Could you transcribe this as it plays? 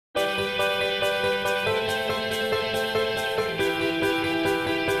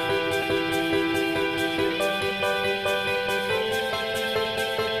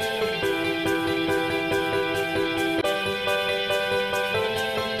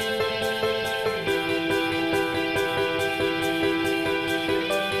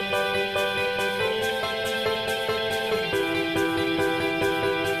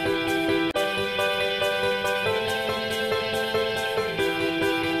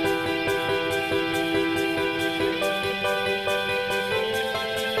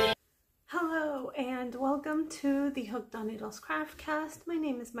the Hooked on Needles Craftcast. My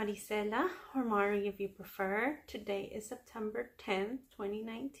name is Maricela, or Mari if you prefer. Today is September 10th,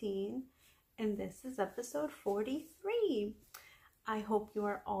 2019, and this is episode 43. I hope you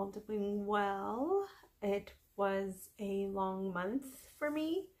are all doing well. It was a long month for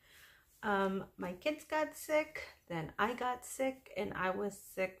me. My kids got sick, then I got sick, and I was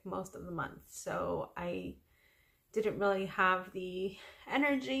sick most of the month. So I didn't really have the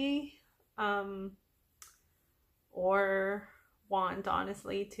energy or want,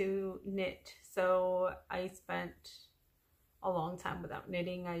 honestly, to knit. So I spent a long time without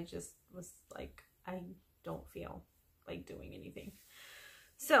knitting. I just was like, I don't feel like doing anything.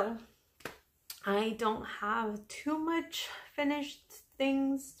 So I don't have too much finished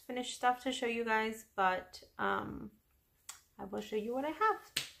stuff to show you guys, but I will show you what I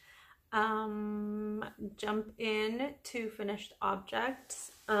have. Jump in to finished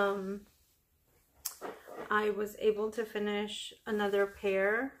objects. I was able to finish another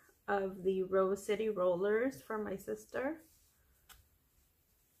pair of the Rose City rollers for my sister.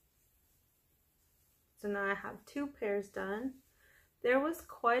 So now I have 2 pairs done. There was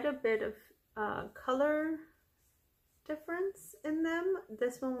quite a bit of color difference in them.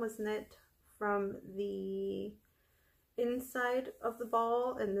 This one was knit from the inside of the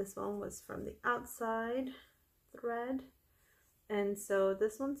ball, and this one was from the outside thread. And so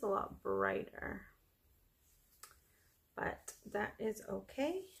this one's a lot brighter, but that is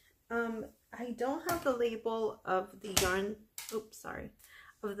okay. I don't have the label of the yarn,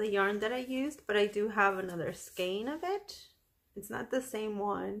 of the yarn that I used, but I do have another skein of it. It's not the same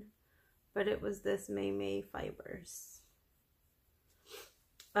one, but it was this May fibers.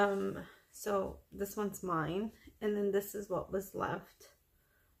 So this one's mine, and then this is what was left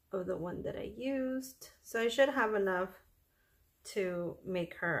of the one that I used. So I should have enough to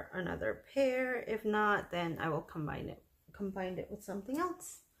make her another pair. If not, then I will combine it with something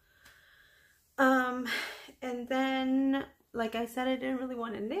else. And then, like I said, I didn't really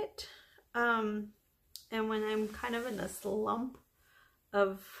want to knit. And when I'm kind of in a slump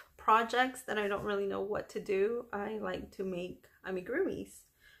of projects that I don't really know what to do, I like to make amigurumis.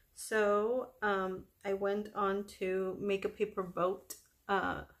 So I went on to Make a Paper Boat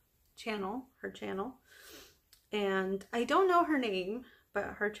her channel, and I don't know her name,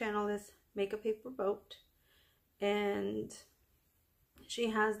 but her channel is Make a Paper Boat, and she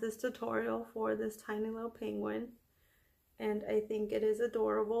has this tutorial for this tiny little penguin, and I think it is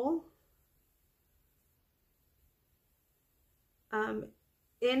adorable.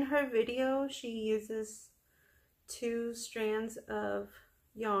 In her video, she uses 2 strands of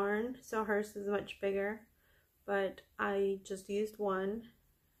yarn, so hers is much bigger, but I just used 1,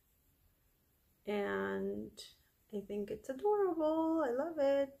 and I think it's adorable. I love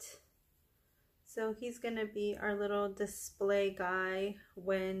it. So he's gonna be our little display guy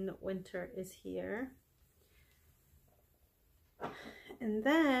when winter is here. And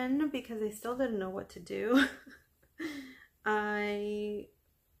then, because I still didn't know what to do, I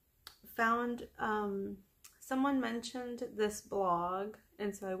found someone mentioned this blog,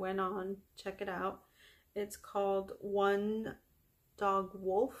 and so I went on, check it out. It's called One Dog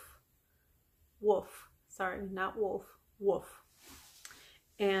Wolf. Sorry, not wolf, woof.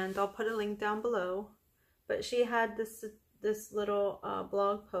 And I'll put a link down below. But she had this little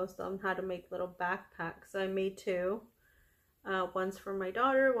blog post on how to make little backpacks. So I made 2. One's for my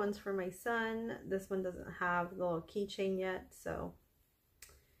daughter, one's for my son. This one doesn't have the little keychain yet, so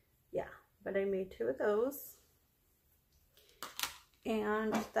yeah. But I made 2 of those.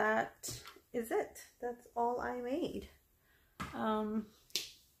 And that is it. That's all I made.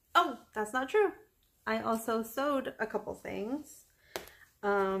 Oh, that's not true. I also sewed a couple things.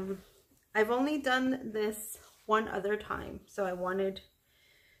 I've only done this one other time, so I wanted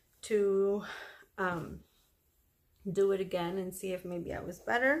to do it again and see if maybe I was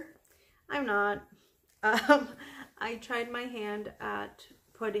better. I'm not. I tried my hand at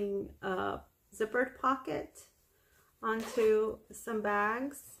putting a zippered pocket onto some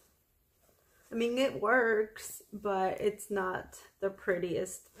bags. I mean, it works, but it's not the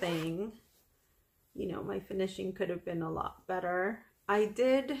prettiest thing. You know, my finishing could have been a lot better. I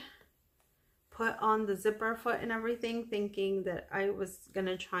did put on the zipper foot and everything, thinking that I was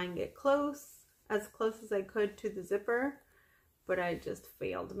gonna try and get as close as I could to the zipper, but I just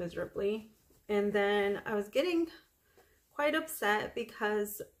failed miserably. And then I was getting quite upset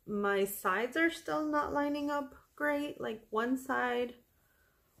because my sides are still not lining up great. Like, one side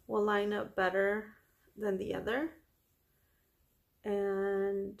will line up better than the other,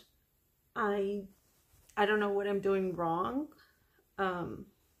 and I don't know what I'm doing wrong.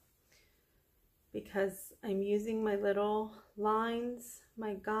 because I'm using my little lines,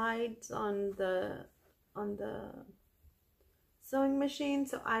 my guides on the sewing machine,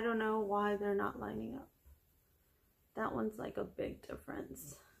 so I don't know why they're not lining up. That one's like a big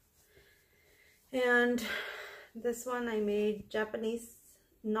difference. And this one I made Japanese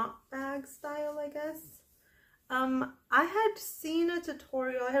knot bag style, I guess. I had seen a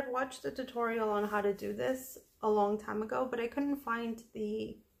tutorial, I had watched a tutorial on how to do this a long time ago, but I couldn't find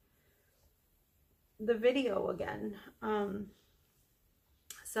the video again.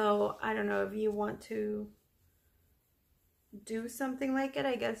 So I don't know if you want to do something like it.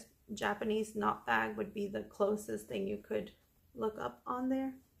 I guess Japanese knot bag would be the closest thing you could look up on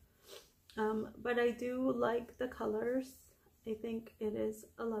there. But I do like the colors. I think it is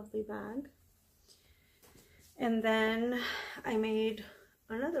a lovely bag. And then I made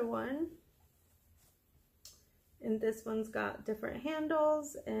another one, and this one's got different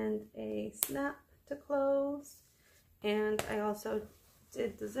handles and a snap to close, and I also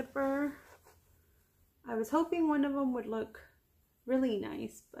did the zipper. I was hoping one of them would look really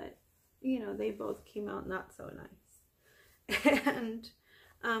nice, but you know, they both came out not so nice. And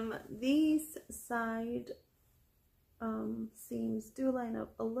these side seams do line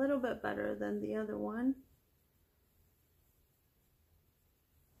up a little bit better than the other one.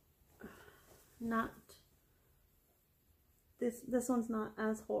 Not this one's not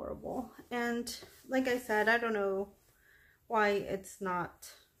as horrible, and like I said, I don't know why it's not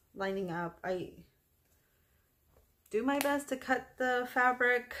lining up. I do my best to cut the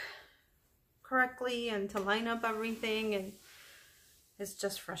fabric correctly and to line up everything, and it's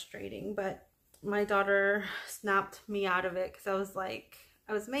just frustrating. But my daughter snapped me out of it because I was like,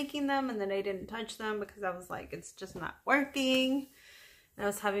 I was making them and then I didn't touch them because I was like, it's just not working. I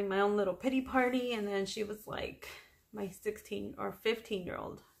was having my own little pity party, and then she was like, my 16 or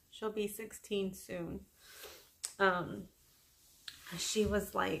 15-year-old, she'll be 16 soon. She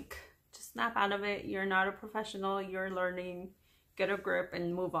was like, just snap out of it. You're not a professional. You're learning. Get a grip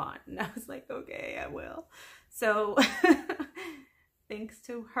and move on. And I was like, okay, I will. So thanks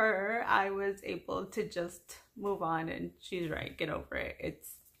to her, I was able to just move on, and she's right. Get over it.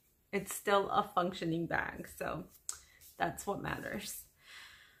 It's still a functioning bag. So that's what matters.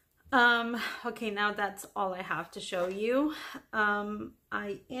 Okay, now that's all I have to show you.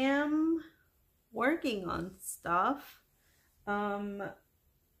 I am working on stuff, not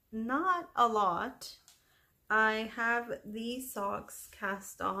a lot. I have these socks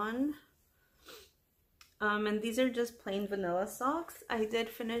cast on, and these are just plain vanilla socks. I did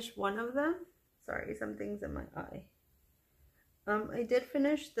finish one of them. Sorry, something's in my eye. I did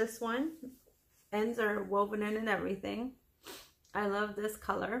finish this one. Ends are woven in and everything. I love this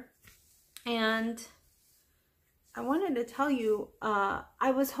color. And I wanted to tell you,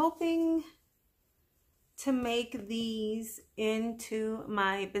 I was hoping to make these into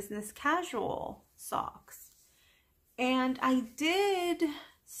my business casual socks. And I did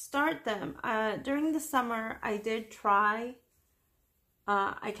start them. During the summer, I did try.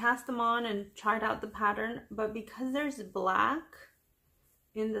 I cast them on and tried out the pattern, but because there's black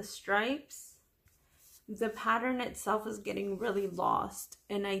in the stripes, the pattern itself is getting really lost,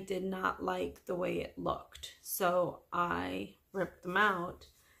 and I did not like the way it looked. So I ripped them out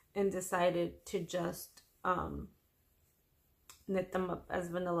and decided to just knit them up as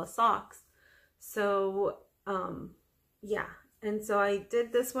vanilla socks. So yeah, and so I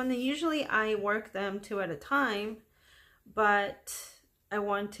did this one. And usually I work them 2 at a time, but I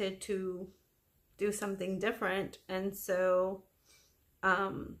wanted to do something different, and so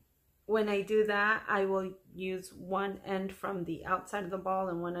when I do that, I will use one end from the outside of the ball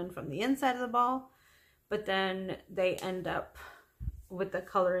and one end from the inside of the ball, but then they end up with the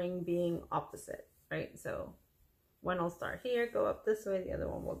coloring being opposite, right? So one will start here, go up this way, the other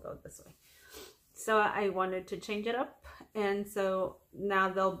one will go this way. So I wanted to change it up, and so now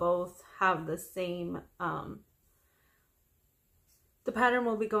they'll both have the same, the pattern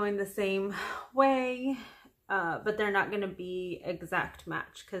will be going the same way. But they're not going to be exact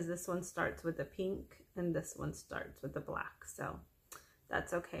match, because this one starts with the pink and this one starts with the black. So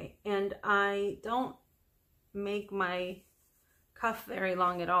that's okay. And I don't make my cuff very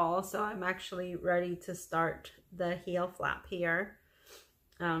long at all, so I'm actually ready to start the heel flap here.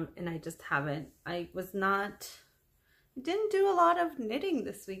 And I just haven't. I didn't do a lot of knitting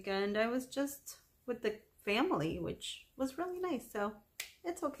this weekend. I was just with the family, which was really nice, so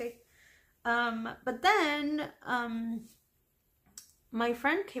it's okay. But then, my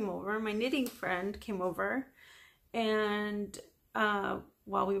friend came over, my knitting friend came over, and,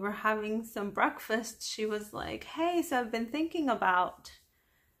 while we were having some breakfast, she was like, hey, so I've been thinking about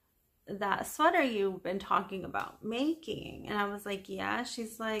that sweater you've been talking about making? And I was like, yeah.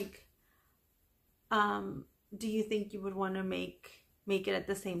 She's like, do you think you would want to make it at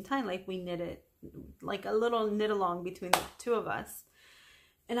the same time? Like we knit it, like a little knit along between the two of us.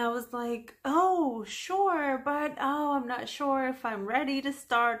 And I was like, oh, sure, but oh, I'm not sure if I'm ready to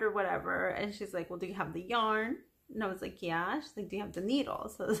start or whatever. And she's like, well, do you have the yarn? And I was like, yeah. She's like, do you have the needle?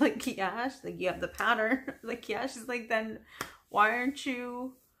 So I was like, yeah. She's like, you have the pattern? I was like, yeah. She's like, then why aren't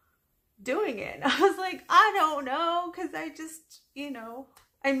you doing it? And I was like, I don't know, because I just, you know,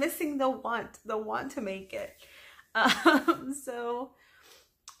 I'm missing the want to make it. So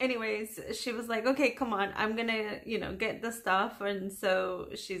anyways, she was like, okay, come on, I'm gonna, you know, get the stuff. And so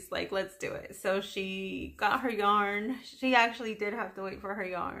she's like, let's do it. So she got her yarn. She actually did have to wait for her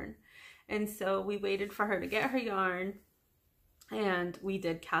yarn. And so we waited for her to get her yarn, and we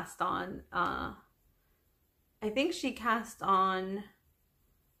did cast on. I think she cast on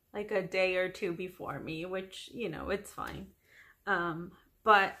like a day or two before me, which, you know, it's fine.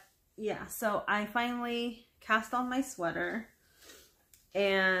 But yeah, so I finally cast on my sweater,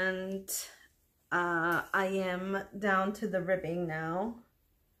 and I am down to the ribbing now.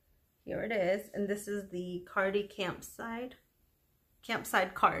 Here it is, and this is the Cardi Campside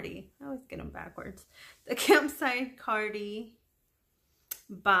Cardi. I always get them backwards. The Campside Cardi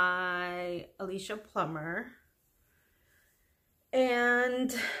by Alicia Plummer.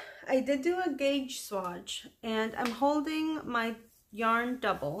 And I did do a gauge swatch, and I'm holding my yarn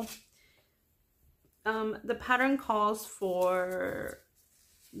double. The pattern calls for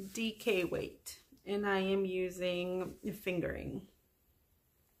DK weight, and I am using fingering.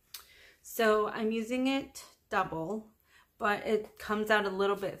 So I'm using it double, but it comes out a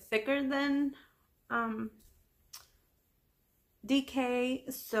little bit thicker than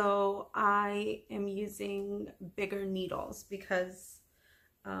DK, so I am using bigger needles because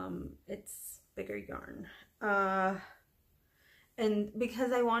it's bigger yarn. And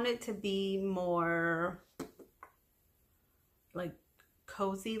because I want it to be more like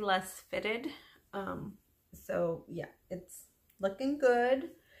cozy, less fitted. So yeah, it's looking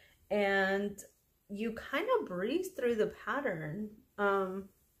good, and you kind of breeze through the pattern.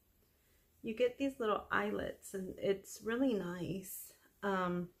 You get these little eyelets, and it's really nice.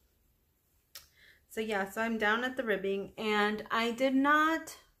 So yeah, so I'm down at the ribbing, and I did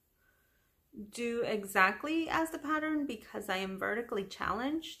not do exactly as the pattern because I am vertically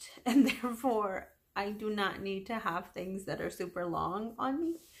challenged, and therefore I do not need to have things that are super long on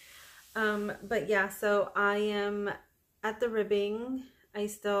me. But yeah, so I am at the ribbing. I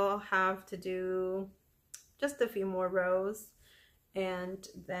still have to do just a few more rows, and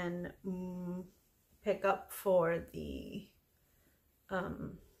then pick up for the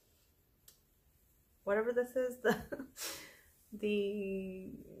whatever this is,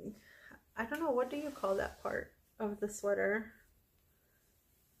 the I don't know, what do you call that part of the sweater?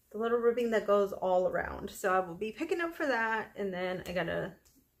 The little ribbing that goes all around. So I will be picking up for that, and then I gotta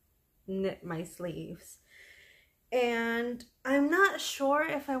knit my sleeves. And I'm not sure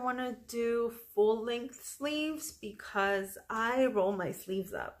if I want to do full length sleeves because I roll my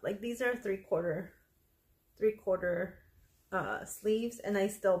sleeves up. Like these are three quarter sleeves, and I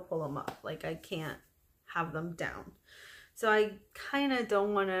still pull them up. Like I can't have them down. So I kind of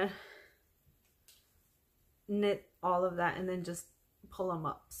don't want to knit all of that and then just pull them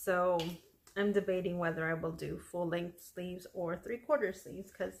up. So I'm debating whether I will do full length sleeves or 3/4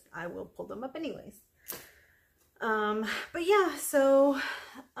 sleeves because I will pull them up anyways. But yeah, so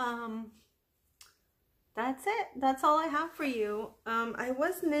that's it. That's all I have for you. I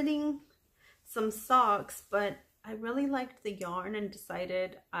was knitting some socks, but I really liked the yarn and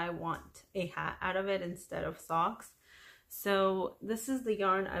decided I want a hat out of it instead of socks. So this is the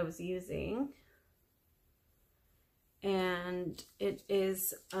yarn I was using, and it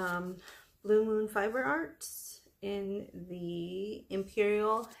is Blue Moon Fiber Arts in the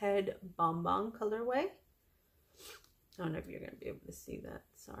Imperial Head Bonbon colorway. I don't know if you're going to be able to see that,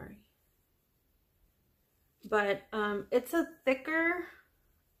 sorry. But it's a thicker,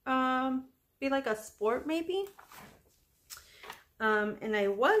 be like a sport maybe. And I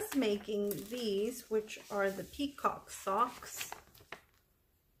was making these, which are the peacock socks.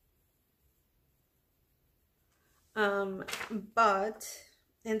 And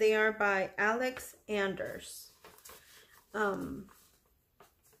they are by Alex Anders.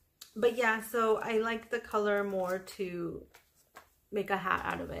 But yeah, so I like the color more to make a hat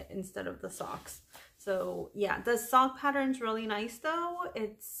out of it instead of the socks. So yeah, the sock pattern's really nice though.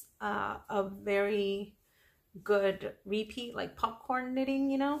 It's a very good repeat, like popcorn knitting,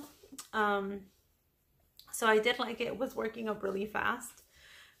 you know. So I did like it. It was working up really fast.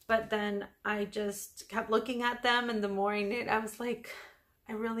 But then I just kept looking at them, and the more I knit, I was like,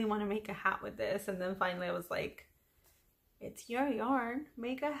 I really want to make a hat with this. And then finally I was like, it's your yarn,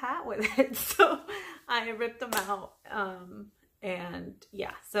 make a hat with it. So I ripped them out. And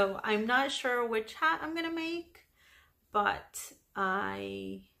yeah, so I'm not sure which hat I'm gonna make, but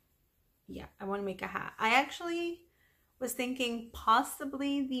I want to make a hat. I actually was thinking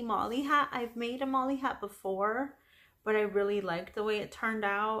possibly the Molly hat. I've made a Molly hat before, but I really liked the way it turned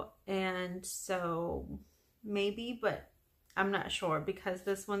out, and so maybe, but I'm not sure because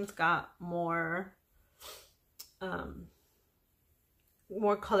this one's got more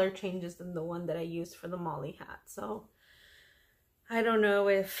more color changes than the one that I used for the Molly hat. So I don't know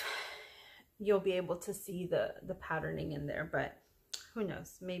if you'll be able to see the patterning in there, but who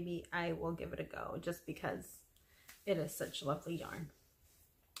knows, maybe I will give it a go just because it is such lovely yarn.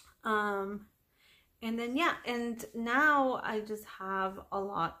 And then yeah, and now I just have a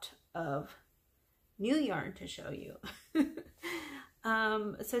lot of new yarn to show you.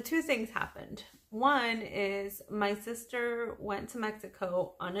 So two things happened. One is my sister went to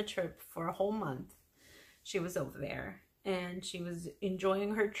Mexico on a trip for a whole month. She was over there and she was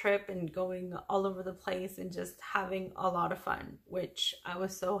enjoying her trip and going all over the place and just having a lot of fun, which I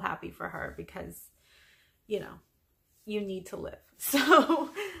was so happy for her because, you know, you need to live. So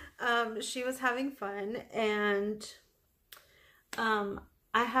she was having fun, and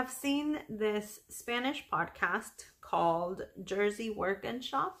I have seen this Spanish podcast called Jersey Work and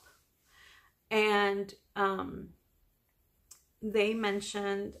Shop, and they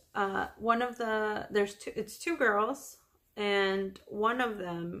mentioned one of the, it's two girls, and one of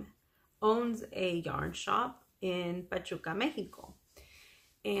them owns a yarn shop in Pachuca, Mexico.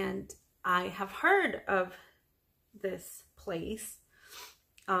 And I have heard of this place.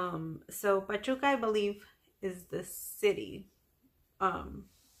 So Pachuca, I believe, is the city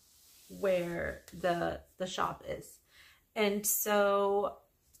where the shop is. And so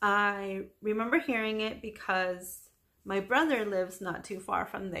I remember hearing it because my brother lives not too far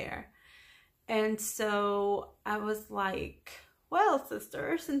from there. And so I was like, well,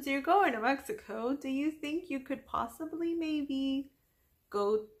 sister, since you're going to Mexico, do you think you could possibly maybe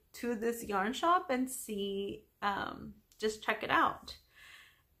go to this yarn shop and see, just check it out?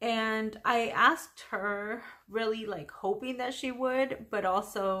 And I asked her, really like hoping that she would, but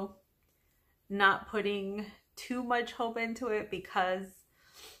also not putting too much hope into it because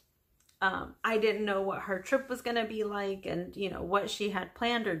I didn't know what her trip was going to be like, and you know, what she had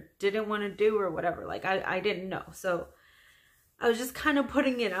planned or didn't want to do or whatever. Like I didn't know. So I was just kind of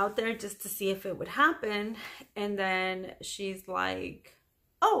putting it out there just to see if it would happen. And then she's like,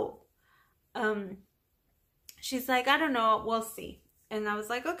 oh, she's like, I don't know, we'll see. And I was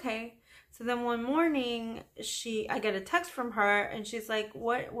like, okay. So then one morning I get a text from her and she's like,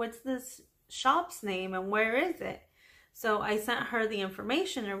 what's this shop's name and where is it? So I sent her the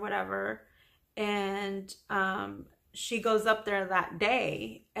information or whatever, and she goes up there that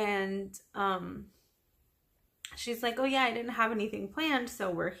day, and she's like, oh yeah, I didn't have anything planned,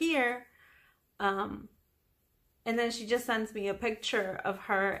 so we're here. And then she just sends me a picture of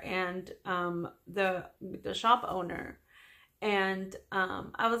her and the shop owner. And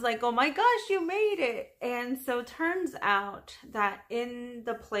I was like, oh my gosh, you made it. And so turns out that in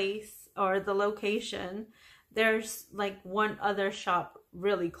the place or the location, there's like one other shop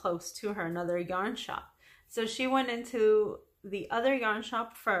really close to her, another yarn shop. So she went into the other yarn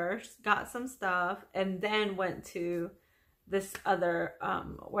shop first, got some stuff, and then went to this other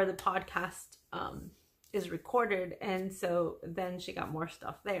where the podcast is recorded. And so then she got more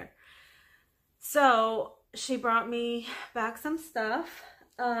stuff there. So she brought me back some stuff.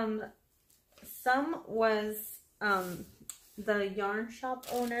 Some was the yarn shop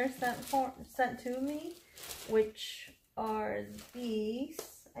owner sent to me, which are these,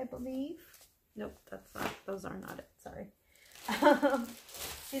 I believe. Nope, that's not, those are not it, sorry.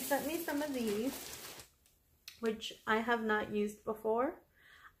 She sent me some of these, which I have not used before.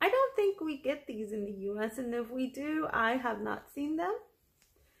 I don't think we get these in the US, and if we do, I have not seen them.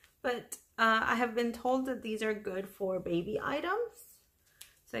 But I have been told that these are good for baby items.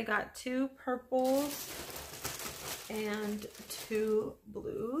 So I got 2 purples and 2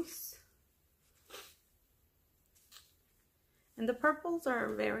 blues. And the purples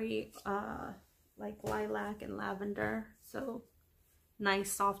are very like lilac and lavender. So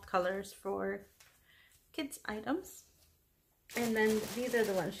nice soft colors for kids items. And then these are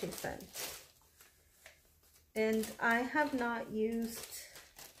the ones she sent. And I have not used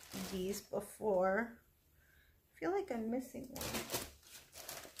these before. I feel like I'm missing one.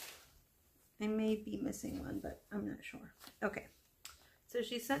 I may be missing one, but I'm not sure. Okay, So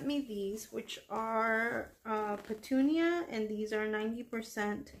she sent me these, which are petunia, and these are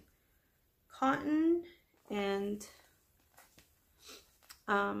 90% cotton and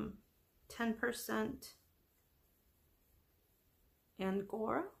 10%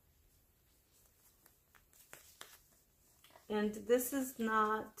 Angora. And this is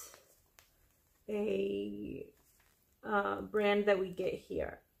not a brand that we get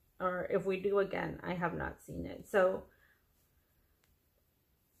here, or if we do again, I have not seen it. So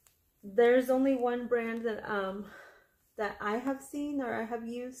there's only one brand that that I have seen or I have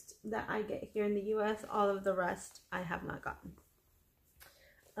used that I get here in the US. All of the rest I have not gotten.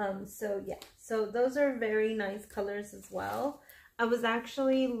 So yeah, so those are very nice colors as well. I was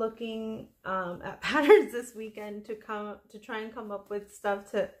actually looking at patterns this weekend to try and come up with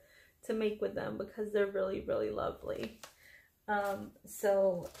stuff to make with them, because they're really, really lovely.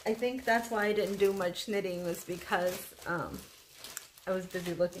 So I think that's why I didn't do much knitting, was because I was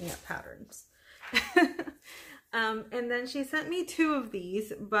busy looking at patterns. And then she sent me 2 of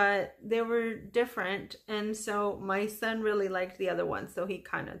these, but they were different, and so my son really liked the other one, so he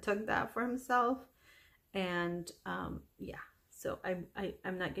kind of took that for himself. And yeah, so I'm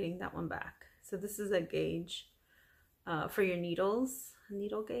not getting that one back. So this is a gauge for your needles, a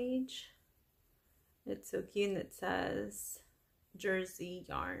needle gauge. It's so cute, and it says Jersey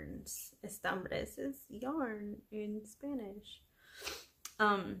Yarns. Estambres is yarn in Spanish.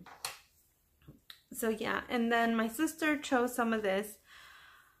 So yeah, and then my sister chose some of this.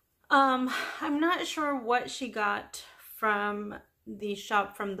 I'm not sure what she got from the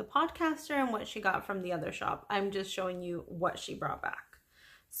shop from the podcaster and what she got from the other shop. I'm just showing you what she brought back.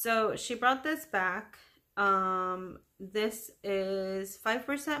 So she brought this back. This is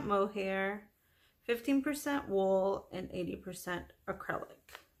 5% mohair, 15% wool, and 80%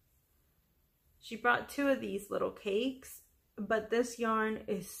 acrylic. She brought 2 of these little cakes, but this yarn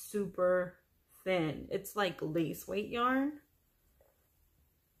is super thin. It's like lace weight yarn.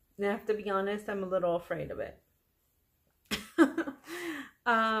 And I have to be honest, I'm a little afraid of it.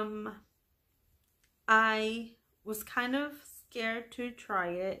 I was kind of scared to try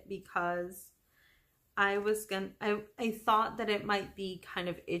it because I thought that it might be kind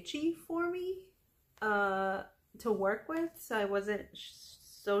of itchy for me to work with, so I wasn't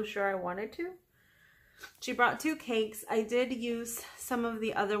so sure I wanted to. She brought 2 cakes. I did use some of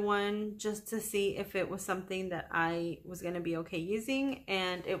the other one just to see if it was something that I was going to be okay using,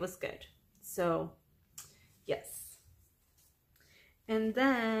 and it was good. So, yes. And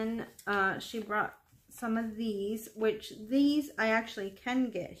then she brought some of these, which these I actually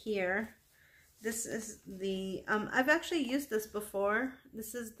can get here. This is the, I've actually used this before.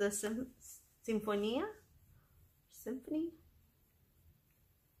 This is the Symphony.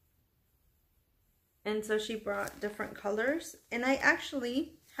 And so she brought different colors, and I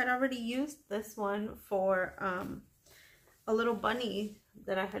actually had already used this one for a little bunny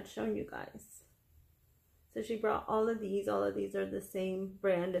that I had shown you guys. So she brought all of these are the same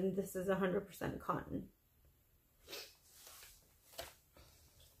brand, and this is 100% cotton.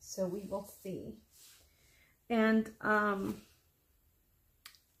 So we will see. And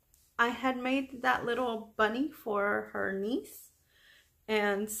I had made that little bunny for her niece.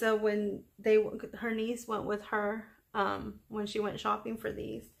 And so when her niece went with her, when she went shopping for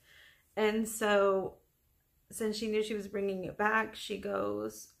these, and so since she knew she was bringing it back, she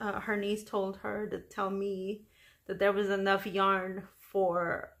goes, her niece told her to tell me that there was enough yarn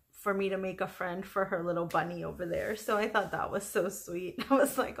for me to make a friend for her little bunny over there. So I thought that was so sweet. I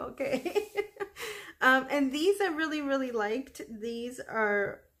was like, okay. And these I really, really liked. These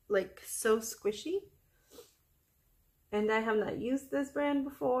are like so squishy. And I have not used this brand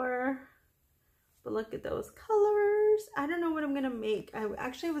before, but look at those colors. I don't know what I'm gonna make. I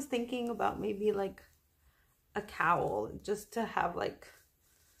actually was thinking about maybe like a cowl, just to have like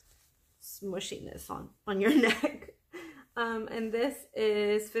smushiness on your neck. And this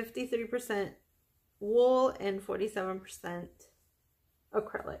is 53% wool and 47%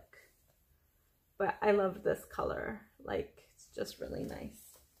 acrylic. But I love this color. Like, it's just really nice.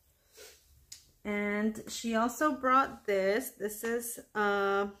 And she also brought this. This is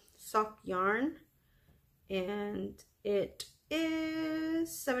sock yarn, and it is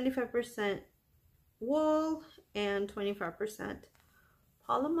 75% wool and 25%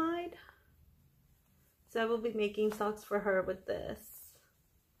 polyamide. So I will be making socks for her with this.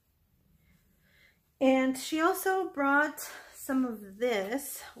 And she also brought some of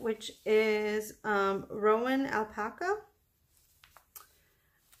this, which is Rowan alpaca.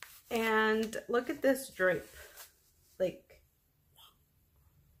 And look at this drape. Like,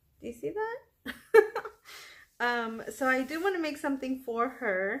 do you see that? So I do want to make something for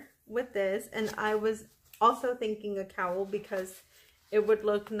her with this, and I was also thinking a cowl because it would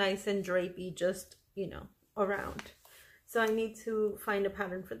look nice and drapey just, you know, around. So I need to find a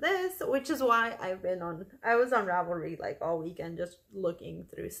pattern for this, which is why I was on Ravelry like all weekend just looking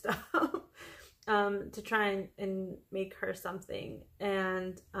through stuff to try and make her something.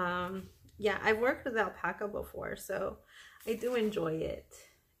 And yeah, I've worked with alpaca before, so I do enjoy it,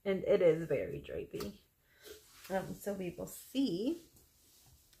 and it is very drapey. So we will see.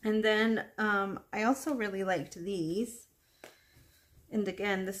 And then I also really liked these. And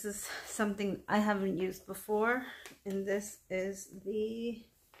again, this is something I haven't used before. And this is the,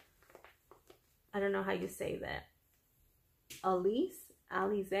 I don't know how you say that, Alize,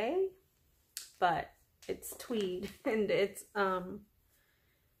 but it's tweed and it's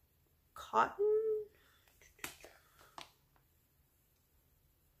cotton.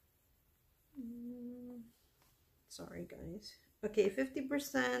 Sorry guys. Okay,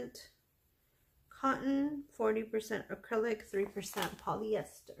 50% cotton, 40% acrylic, 3%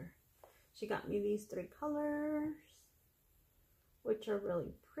 polyester. She got me these 3 colors, which are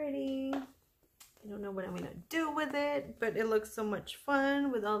really pretty. I don't know what I'm gonna do with it, but it looks so much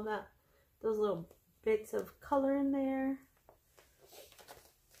fun with all those little bits of color in there.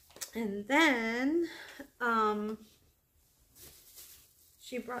 And then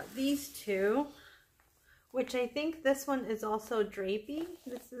she brought these 2, which I think this one is also drapey.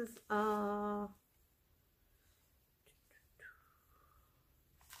 This is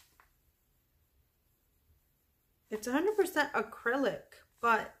it's 100% acrylic,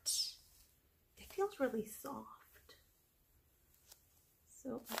 but it feels really soft.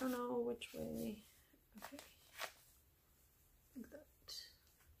 So I don't know which way. Okay, like that.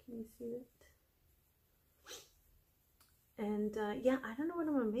 Can you see it? And yeah, I don't know what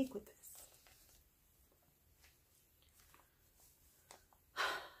I'm gonna make with this.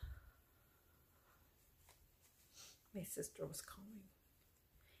 My sister was calling.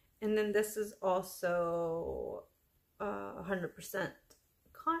 And then this is also 100%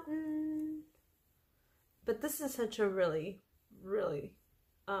 cotton. But this is such a really, really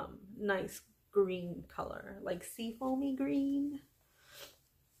nice green color. Like seafoamy green.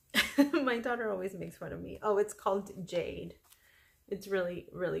 My daughter always makes fun of me. Oh, it's called Jade. It's really,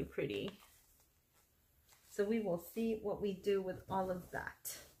 really pretty. So we will see what we do with all of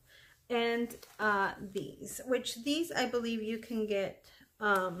that. And these I believe you can get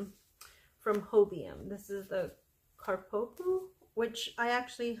from Hobium. This is the Carpopu, which I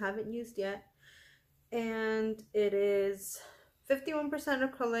actually haven't used yet. And it is 51%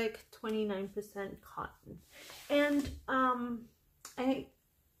 acrylic, 29% cotton. And I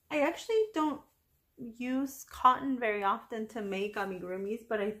actually don't use cotton very often to make amigurumis,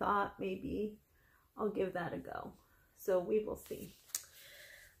 but I thought maybe I'll give that a go. So we will see.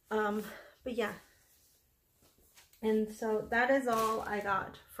 But yeah, and so that is all I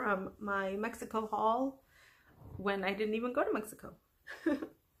got from my Mexico haul when I didn't even go to Mexico.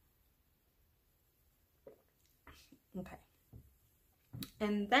 Okay,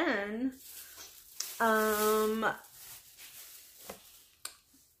 and then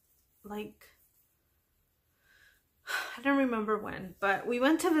like I don't remember when, but we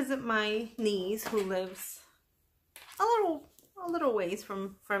went to visit my niece who lives a little ways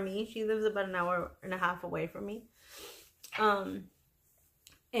from me. She lives about an hour and a half away from me.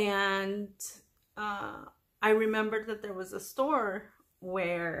 And I remembered that there was a store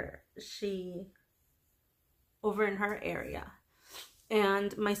where over in her area.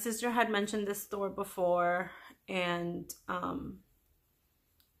 And my sister had mentioned this store before, and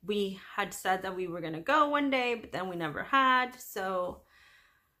we had said that we were gonna go one day, but then we never had. So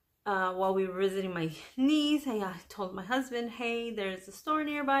while we were visiting my niece, I told my husband, hey, there's a store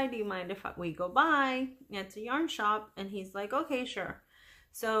nearby. Do you mind if we go by? It's a yarn shop. And he's like, okay, sure.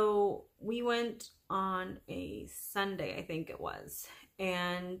 So we went on a Sunday, I think it was.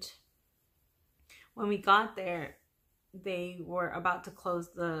 And when we got there, they were about to close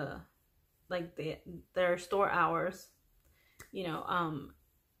their store hours. You know,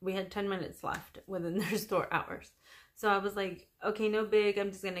 we had 10 minutes left within their store hours. So I was like, okay, no big, I'm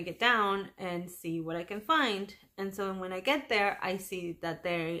just gonna get down and see what I can find. And so when I get there, I see that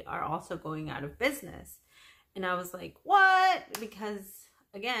they are also going out of business. And I was like, what? Because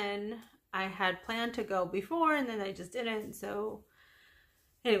again, I had planned to go before and then I just didn't. So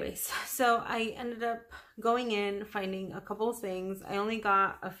anyways, so I ended up going in, finding a couple of things. I only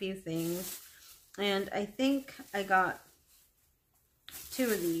got a few things. And I think I got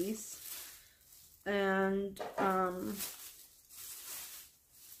 2 of these. And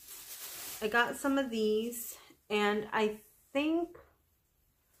I got some of these, And I think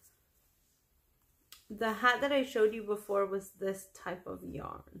the hat that I showed you before was this type of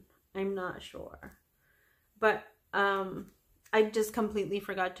yarn. I'm not sure. But I just completely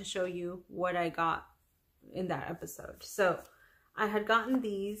forgot to show you what I got in that episode. So I had gotten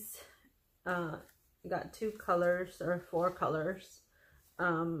these. Got 2 colors or 4 colors.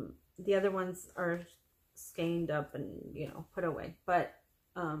 The other ones are skeined up and, you know, put away. But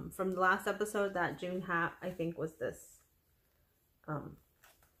from the last episode, that June hat, I think was this.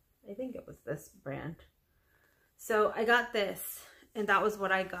 I think it was this brand. So I got this, and that was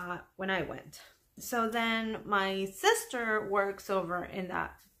what I got when I went. So then my sister works over in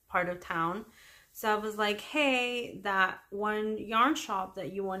that part of town. So I was like, hey, that one yarn shop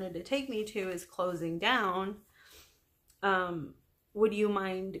that you wanted to take me to is closing down. Would you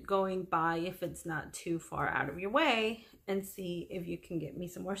mind going by, if it's not too far out of your way, and see if you can get me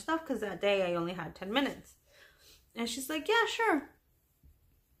some more stuff? Because that day I only had 10 minutes. And she's like, yeah, sure.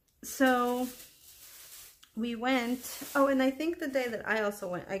 So we went. Oh, and I think the day that I also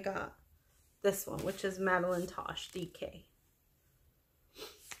went, I got this one, which is Madeline Tosh DK.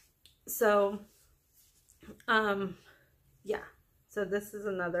 So, yeah. So this is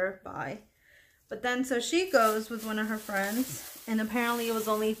another buy. But then, so she goes with one of her friends, and apparently it was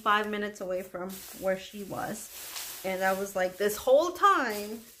only 5 minutes away from where she was. And I was like, this whole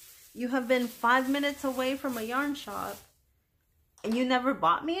time, you have been 5 minutes away from a yarn shop, and you never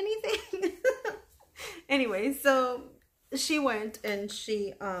bought me anything? Anyway, so she went, and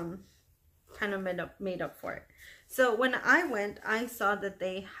she kind of made up for it. So when I went, I saw that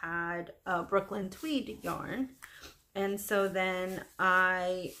they had Brooklyn tweed yarn. And so then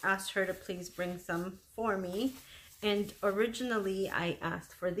I asked her to please bring some for me. And originally I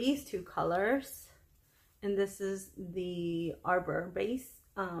asked for these 2 colors. And this is the Arbor base.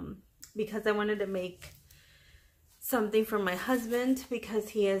 Because I wanted to make something for my husband, because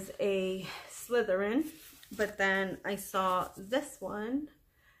he is a Slytherin. But then I saw this one,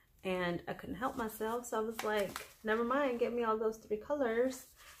 and I couldn't help myself. So I was like, never mind, get me all those 3 colors.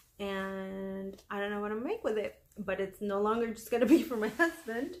 And I don't know what I'm gonna make with it. But it's no longer just gonna be for my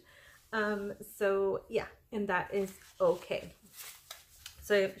husband. So yeah, and that is okay.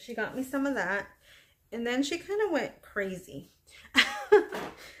 So she got me some of that. And then she kind of went crazy.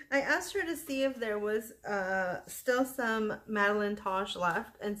 I asked her to see if there was still some Madeline Tosh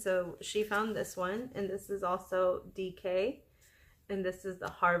left. And so she found this one. And this is also DK. And this is the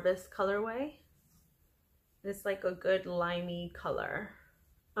Harvest colorway. It's like a good limey color.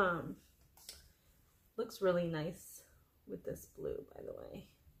 Looks really nice with this blue, by the way.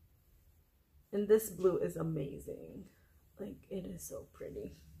 And this blue is amazing. Like, it is so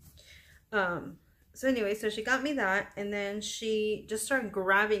pretty. So anyway, so she got me that, and then she just started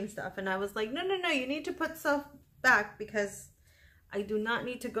grabbing stuff, and I was like, no, you need to put stuff back because I do not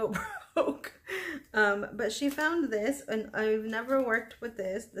need to go broke. But she found this, and I've never worked with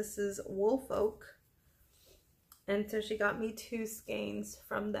this. This is Woolfolk. And so she got me 2 skeins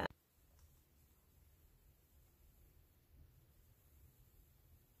from that.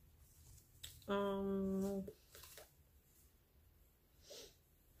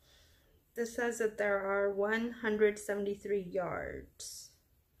 This says that there are 173 yards.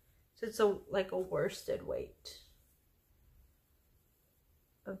 So it's like a worsted weight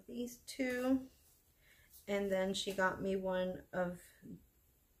of these 2. And then she got me one of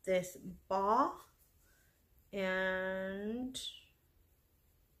this ball. And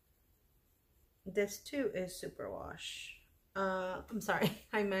this too is superwash. I'm sorry,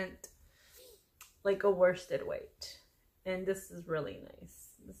 I meant like a worsted weight. And this is really nice.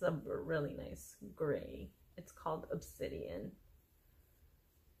 This is a really nice gray. It's called Obsidian.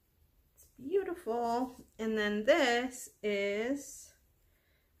 It's beautiful. And then this is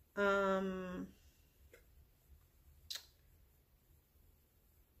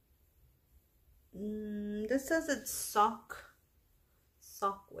this says it's sock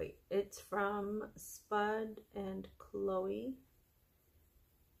weight. It's from Spud and Chloe.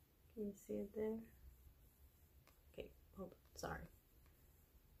 Can you see it there? Okay, hold on, sorry.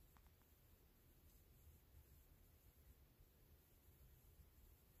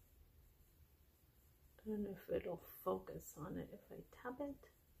 I don't know if it'll focus on it if I tap it.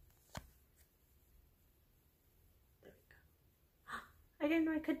 There we go. I didn't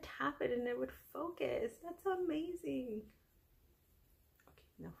know I could tap it and it would focus. That's amazing. Okay,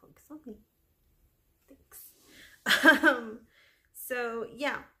 now focus on me. Thanks. So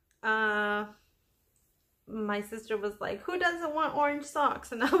yeah, my sister was like, who doesn't want orange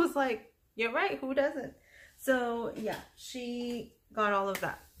socks? And I was like, you're right, who doesn't? So yeah, she got all of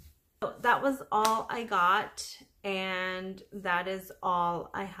that. So that was all I got, and that is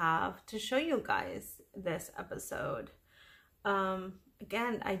all I have to show you guys this episode.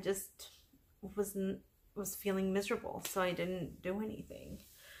 Again, I just was feeling miserable, so I didn't do anything.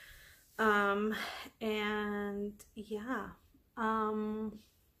 And yeah,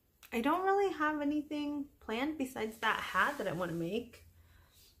 I don't really have anything planned besides that hat that I want to make.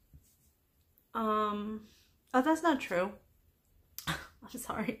 Oh, that's not true. I'm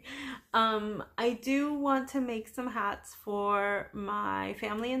sorry. I do want to make some hats for my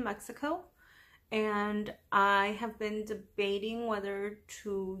family in Mexico, and I have been debating whether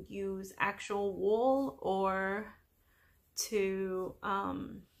to use actual wool or to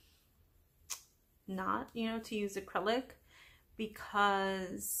not, you know, to use acrylic,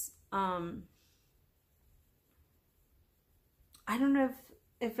 because I don't know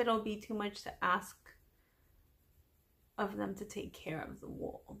if it'll be too much to ask of them to take care of the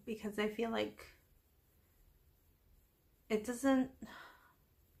wool, because I feel like it doesn't,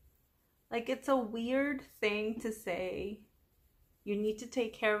 like, it's a weird thing to say you need to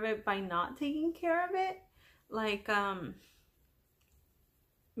take care of it by not taking care of it, like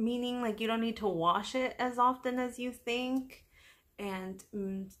meaning like you don't need to wash it as often as you think, and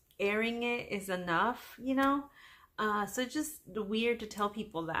airing it is enough, you know. So it's just weird to tell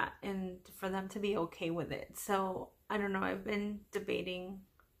people that and for them to be okay with it. So I don't know, I've been debating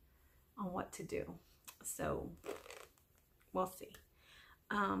on what to do, so we'll see.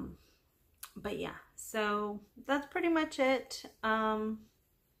 But yeah, so that's pretty much it. I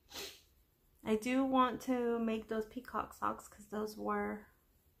do want to make those peacock socks because those were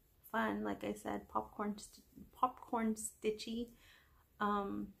fun. Like I said, popcorn stitchy,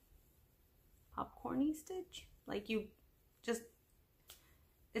 popcorny stitch. Like, you just,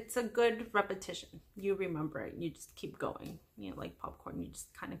 it's a good repetition. You remember it. You just keep going. You know, like popcorn, you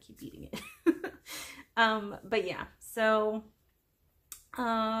just kind of keep eating it. But yeah, so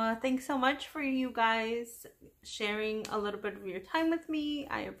thanks so much for you guys sharing a little bit of your time with me.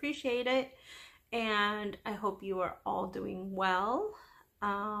 I appreciate it, and I hope you are all doing well.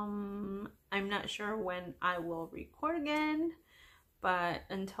 I'm not sure when I will record again, but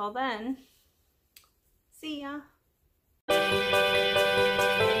until then, see ya.